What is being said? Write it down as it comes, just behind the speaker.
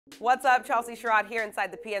What's up? Chelsea Sherrod here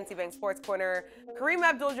inside the PNC Bank Sports Corner. Kareem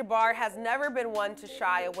Abdul-Jabbar has never been one to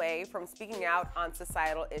shy away from speaking out on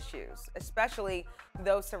societal issues, especially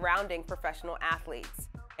those surrounding professional athletes.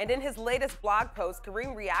 And in his latest blog post,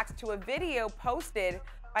 Kareem reacts to a video posted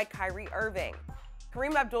by Kyrie Irving.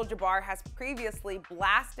 Kareem Abdul-Jabbar has previously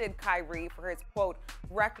blasted Kyrie for his, quote,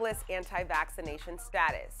 reckless anti-vaccination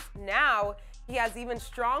status. Now, he has even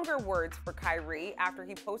stronger words for Kyrie after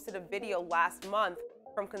he posted a video last month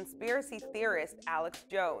from conspiracy theorist Alex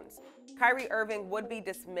Jones. Kyrie Irving would be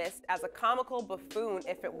dismissed as a comical buffoon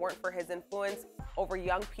if it weren't for his influence over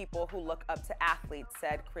young people who look up to athletes,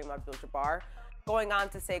 said Kareem Abdul-Jabbar, going on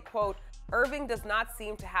to say, quote, Irving does not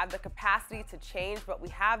seem to have the capacity to change, but we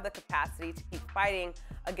have the capacity to keep fighting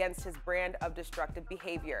against his brand of destructive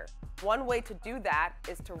behavior. One way to do that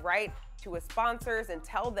is to write to his sponsors and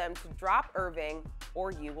tell them to drop Irving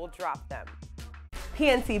or you will drop them.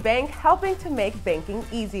 PNC Bank, helping to make banking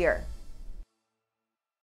easier.